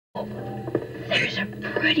Oh, there's a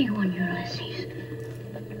pretty one, Ulysses.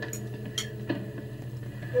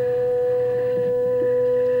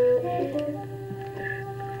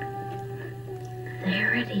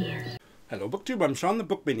 There it is. Hello BookTube, I'm Sean the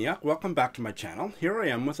Book Maniac. Welcome back to my channel. Here I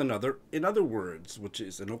am with another In Other Words, which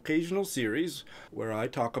is an occasional series where I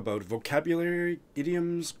talk about vocabulary,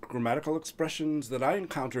 idioms, grammatical expressions that I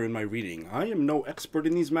encounter in my reading. I am no expert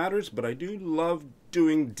in these matters, but I do love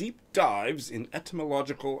doing deep dives in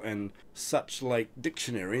etymological and such like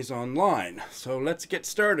dictionaries online. So let's get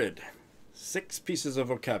started. 6 pieces of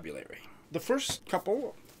vocabulary. The first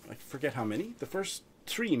couple, I forget how many, the first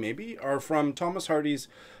 3 maybe, are from Thomas Hardy's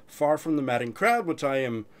Far from the Madding Crowd, which I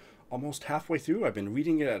am almost halfway through. I've been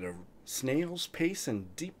reading it at a snail's pace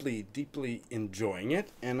and deeply, deeply enjoying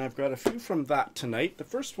it. And I've got a few from that tonight. The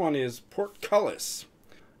first one is portcullis.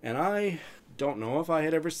 And I don't know if I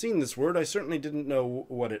had ever seen this word. I certainly didn't know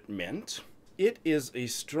what it meant. It is a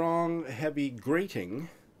strong, heavy grating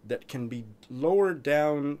that can be lowered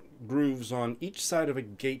down grooves on each side of a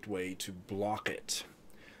gateway to block it.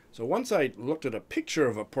 So once I looked at a picture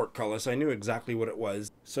of a portcullis, I knew exactly what it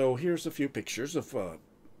was. So here's a few pictures of, I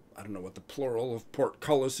don't know what the plural of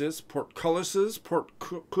portcullis is. Portcullises,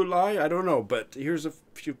 portculli, I don't know, but here's a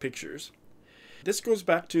few pictures. This goes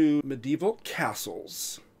back to medieval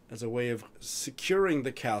castles as a way of securing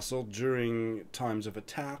the castle during times of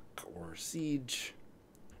attack or siege.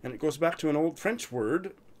 And it goes back to an old French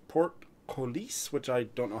word, portcullis, which I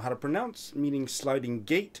don't know how to pronounce, meaning sliding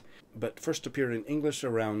gate, but first appeared in English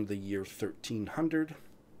around the year 1300.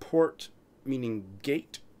 Port, meaning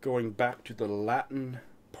gate, going back to the Latin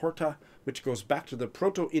porta, which goes back to the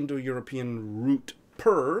Proto-Indo-European root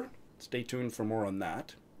per. Stay tuned for more on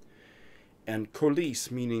that. And coleice,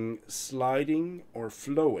 meaning sliding or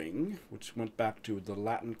flowing, which went back to the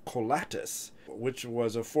Latin collatus, which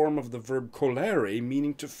was a form of the verb colere,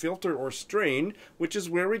 meaning to filter or strain, which is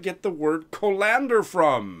where we get the word colander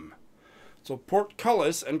from. So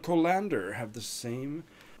portcullis and colander have the same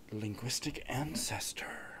linguistic ancestor.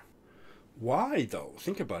 Why, though?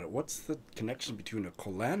 Think about it. What's the connection between a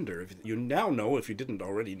colander? You now know, if you didn't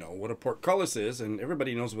already know, what a portcullis is, and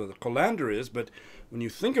everybody knows what a colander is, but when you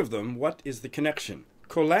think of them, what is the connection?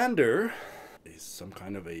 Colander is some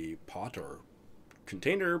kind of a pot or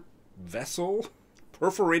container, vessel,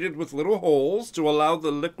 perforated with little holes to allow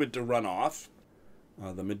the liquid to run off.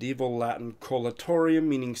 The medieval Latin collatorium,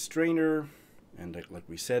 meaning strainer, and like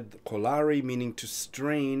we said, collare, meaning to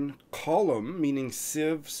strain, column, meaning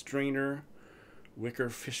sieve, strainer, wicker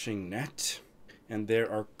fishing net, and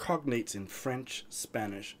there are cognates in French,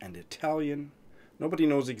 Spanish, and Italian. Nobody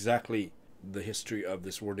knows exactly the history of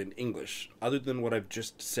this word in English, other than what I've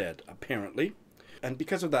just said, apparently. And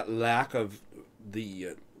because of that lack of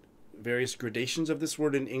the various gradations of this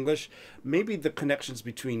word in English, maybe the connections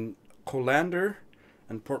between colander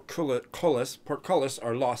and portcullis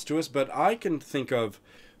are lost to us, but I can think of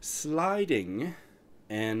sliding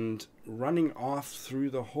and running off through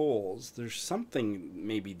the holes. There's something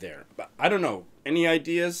maybe there, but I don't know. Any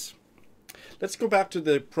ideas? Let's go back to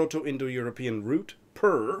the Proto-Indo-European root,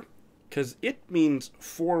 per, because it means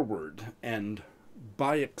forward and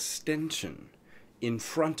by extension, in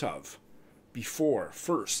front of, before,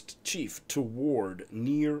 first, chief, toward,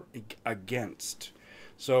 near, against.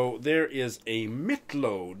 So there is a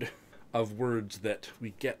mitload of words that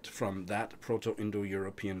we get from that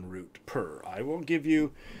Proto-Indo-European root, per. I will give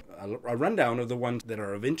you a rundown of the ones that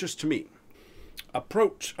are of interest to me.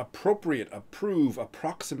 Approach, appropriate, approve,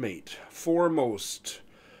 approximate, foremost,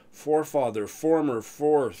 forefather, former,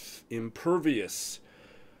 fourth, impervious,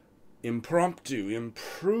 impromptu,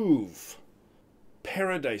 improve,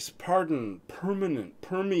 paradise, pardon, permanent,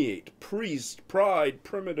 permeate, priest, pride,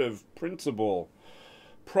 primitive, principle,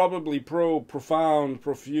 probably, profound,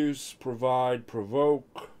 profuse, provide,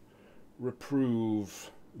 provoke,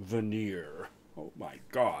 reprove, veneer. Oh my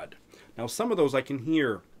God. Now some of those I can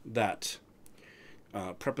hear that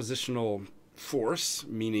prepositional force,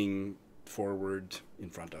 meaning forward, in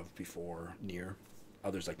front of, before, near.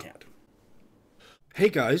 Others I can't. Hey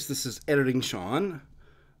guys, this is Editing Sean.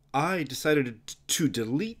 I decided to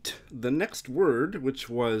delete the next word, which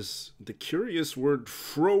was the curious word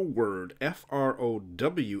froward, F-R-O-W-A-R-D,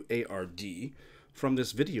 from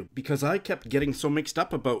this video, because I kept getting so mixed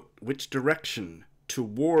up about which direction,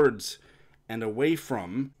 towards and away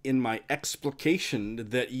from, in my explication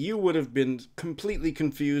that you would have been completely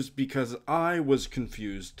confused because I was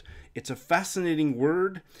confused. It's a fascinating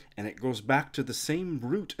word, and it goes back to the same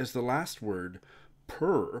root as the last word,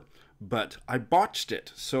 per, but I botched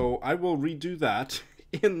it, so I will redo that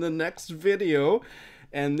in the next video,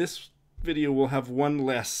 and this video will have one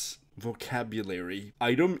less vocabulary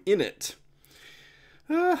item in it.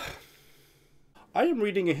 I am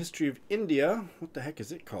reading A History of India. What the heck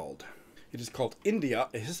is it called? It is called India,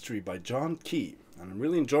 A History by John Key. And I'm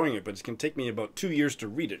really enjoying it, but it's going to take me about 2 years to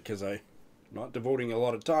read it because I'm not devoting a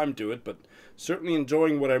lot of time to it, but certainly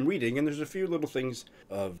enjoying what I'm reading. And there's a few little things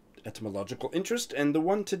of etymological interest, and the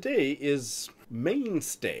one today is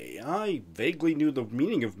mainstay. I vaguely knew the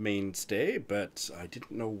meaning of mainstay, but I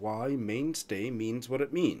didn't know why mainstay means what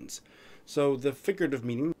it means. So the figurative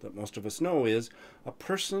meaning that most of us know is a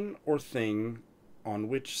person or thing on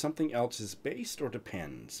which something else is based or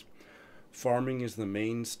depends. Farming is the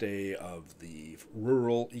mainstay of the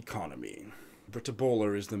rural economy. Britta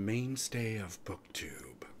Bowler is the mainstay of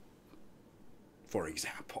BookTube, for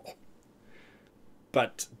example.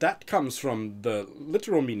 But that comes from the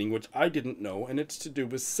literal meaning, which I didn't know, and it's to do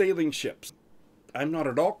with sailing ships. I'm not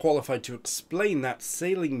at all qualified to explain that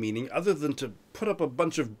sailing meaning other than to put up a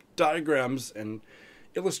bunch of diagrams and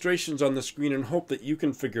illustrations on the screen and hope that you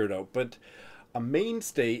can figure it out. But a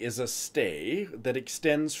mainstay is a stay that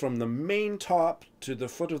extends from the main top to the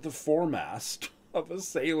foot of the foremast of a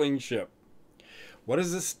sailing ship. What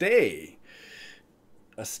is a stay?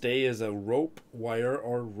 A stay is a rope, wire,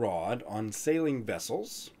 or rod on sailing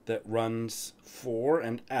vessels that runs fore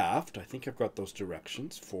and aft. I think I've got those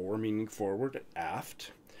directions. Fore meaning forward,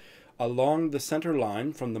 aft. Along the center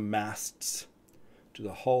line from the masts to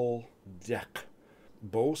the hull, deck,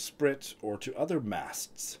 bowsprit, or to other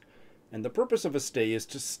masts. And the purpose of a stay is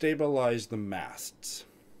to stabilize the masts.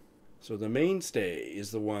 So the mainstay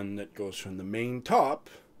is the one that goes from the main top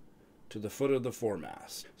to the foot of the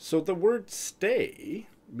foremast. So the word stay,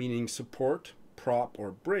 meaning support, prop,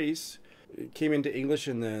 or brace, came into English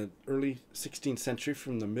in the early 16th century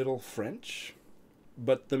from the Middle French.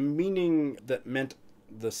 But the meaning that meant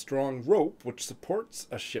the strong rope which supports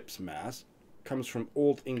a ship's mast comes from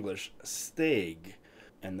Old English steg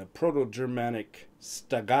and the Proto-Germanic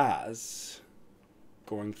stagas,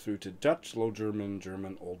 going through to Dutch, Low German,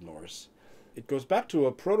 German, Old Norse. It goes back to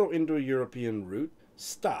a Proto-Indo-European root,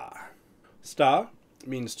 sta. Sta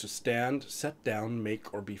means to stand, set down,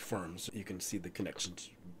 make, or be firm. So you can see the connections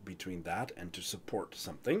between that and to support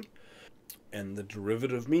something. And the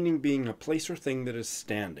derivative meaning being a place or thing that is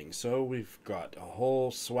standing. So we've got a whole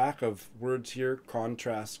swack of words here: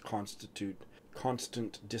 contrast, constitute,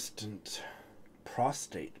 constant, distant,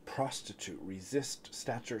 prostate, prostitute, resist,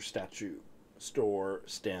 stature, statue, store,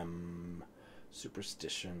 stem,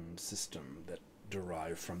 superstition, system, that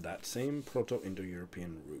derive from that same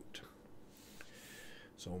Proto-Indo-European root.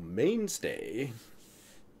 So mainstay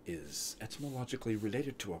is etymologically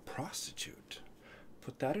related to a prostitute.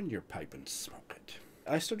 Put that in your pipe and smoke it.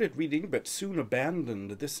 I started reading, but soon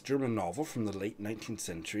abandoned, this German novel from the late 19th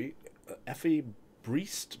century, Effe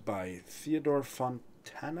Briest by Theodor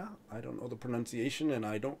Fontana. I don't know the pronunciation, and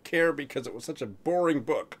I don't care because it was such a boring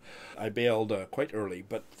book. I bailed quite early,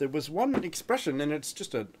 but there was one expression, and it's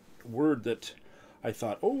just a word that I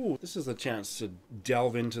thought, oh, this is a chance to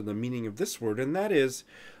delve into the meaning of this word, and that is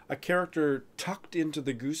a character tucked into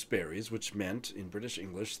the gooseberries, which meant, in British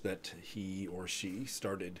English, that he or she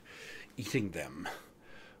started eating them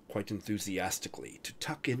quite enthusiastically. To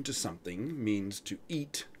tuck into something means to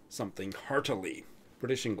eat something heartily.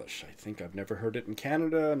 British English. I think I've never heard it in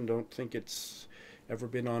Canada, and don't think it's ever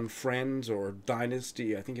been on Friends or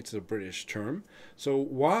Dynasty. I think it's a British term. So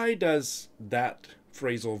why does that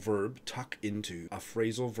phrasal verb tuck into? A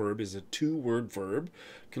phrasal verb is a two-word verb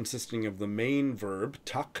consisting of the main verb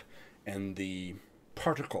tuck and the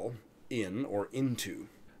particle in or into.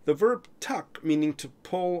 The verb tuck, meaning to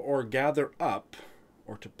pull or gather up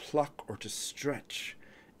or to pluck or to stretch,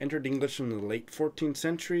 entered English in the late 14th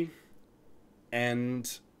century,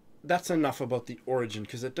 and that's enough about the origin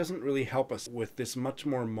because it doesn't really help us with this much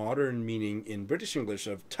more modern meaning in British English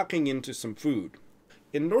of tucking into some food.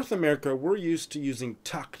 In North America, we're used to using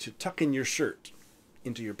tuck to tuck in your shirt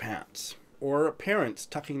into your pants, or parents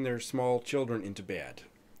tucking their small children into bed.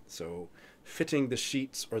 So fitting the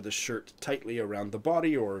sheets or the shirt tightly around the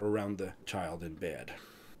body or around the child in bed.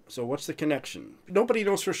 So what's the connection? Nobody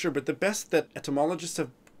knows for sure, but the best that etymologists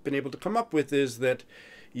have been able to come up with is that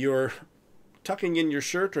you're tucking in your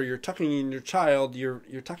shirt or you're tucking in your child, you're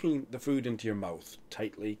tucking the food into your mouth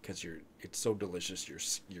tightly because it's so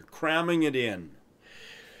delicious, you're cramming it in.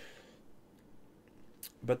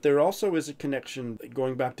 But there also is a connection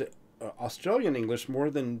going back to Australian English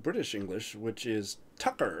more than British English, which is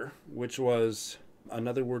tucker, which was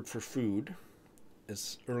another word for food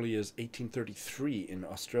as early as 1833 in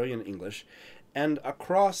Australian English. And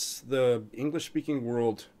across the English-speaking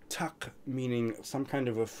world tuck meaning some kind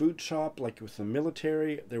of a food shop, like with the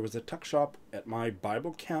military. There was a tuck shop at my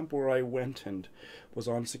Bible camp where I went and was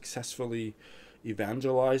unsuccessfully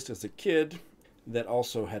evangelized as a kid that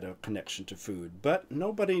also had a connection to food. But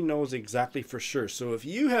nobody knows exactly for sure. So if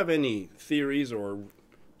you have any theories or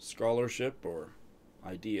scholarship or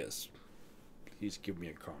ideas, please give me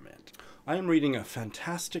a comment. I am reading a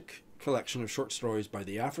fantastic collection of short stories by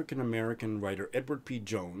the African-American writer Edward P.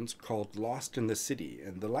 Jones called Lost in the City.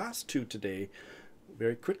 And the last two today,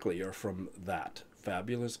 very quickly, are from that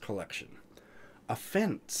fabulous collection. A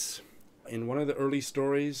fence. In one of the early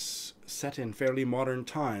stories set in fairly modern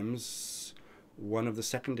times, one of the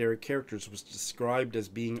secondary characters was described as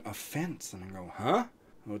being a fence. And I go, huh?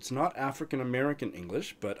 Well, it's not African-American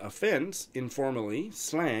English, but a fence, informally,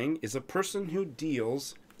 slang, is a person who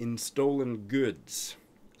deals in stolen goods.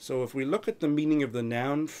 So if we look at the meaning of the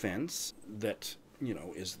noun fence, that, you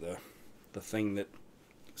know, is the thing that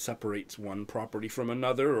separates one property from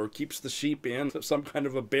another or keeps the sheep in, some kind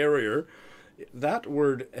of a barrier, that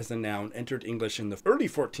word as a noun entered English in the early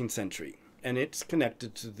 14th century. And it's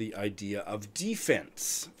connected to the idea of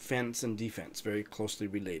defense. Fence and defense, very closely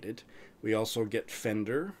related. We also get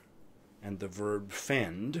fender and the verb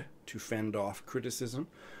fend, to fend off criticism,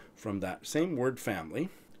 from that same word family.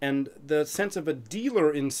 And the sense of a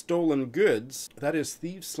dealer in stolen goods, that is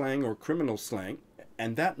thieves' slang or criminal slang.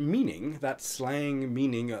 And that meaning, that slang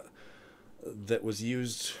meaning that was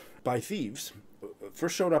used by thieves,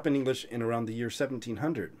 first showed up in English in around the year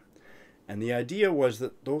 1700. And the idea was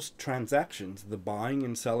that those transactions, the buying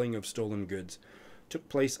and selling of stolen goods, took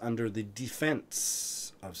place under the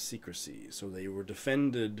defense of secrecy. So they were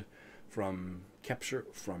defended from capture,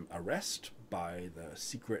 from arrest, by the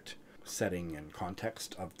secret setting and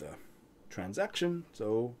context of the transaction.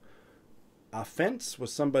 So a fence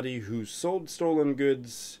was somebody who sold stolen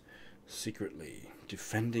goods secretly,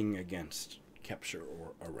 defending against capture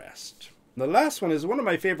or arrest. The last one is one of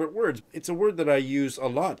my favorite words. It's a word that I use a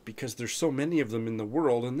lot because there's so many of them in the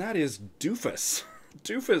world, and that is doofus.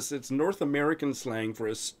 Doofus, it's North American slang for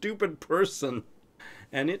a stupid person.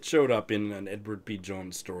 And it showed up in an Edward P.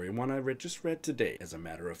 Jones story, one I just read today, as a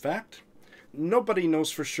matter of fact. Nobody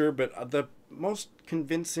knows for sure, but the most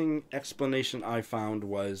convincing explanation I found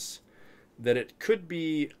was that it could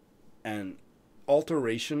be an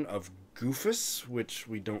alteration of goofus, which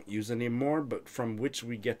we don't use anymore, but from which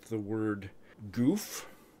we get the word goof,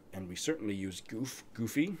 and we certainly use goof,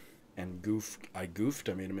 goofy, and goof, I goofed,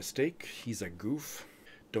 I made a mistake, he's a goof,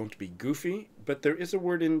 don't be goofy. But there is a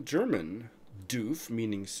word in German, doof,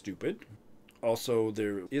 meaning stupid. Also,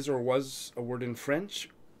 there is or was a word in French,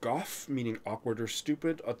 goff, meaning awkward or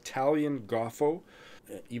stupid. Italian, goffo.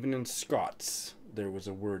 Even in Scots, there was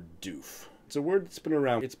a word doof. It's a word that's been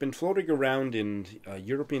around. It's been floating around in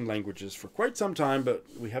European languages for quite some time, but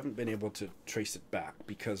we haven't been able to trace it back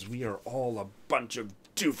because we are all a bunch of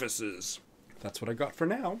doofuses. That's what I got for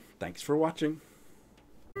now. Thanks for watching.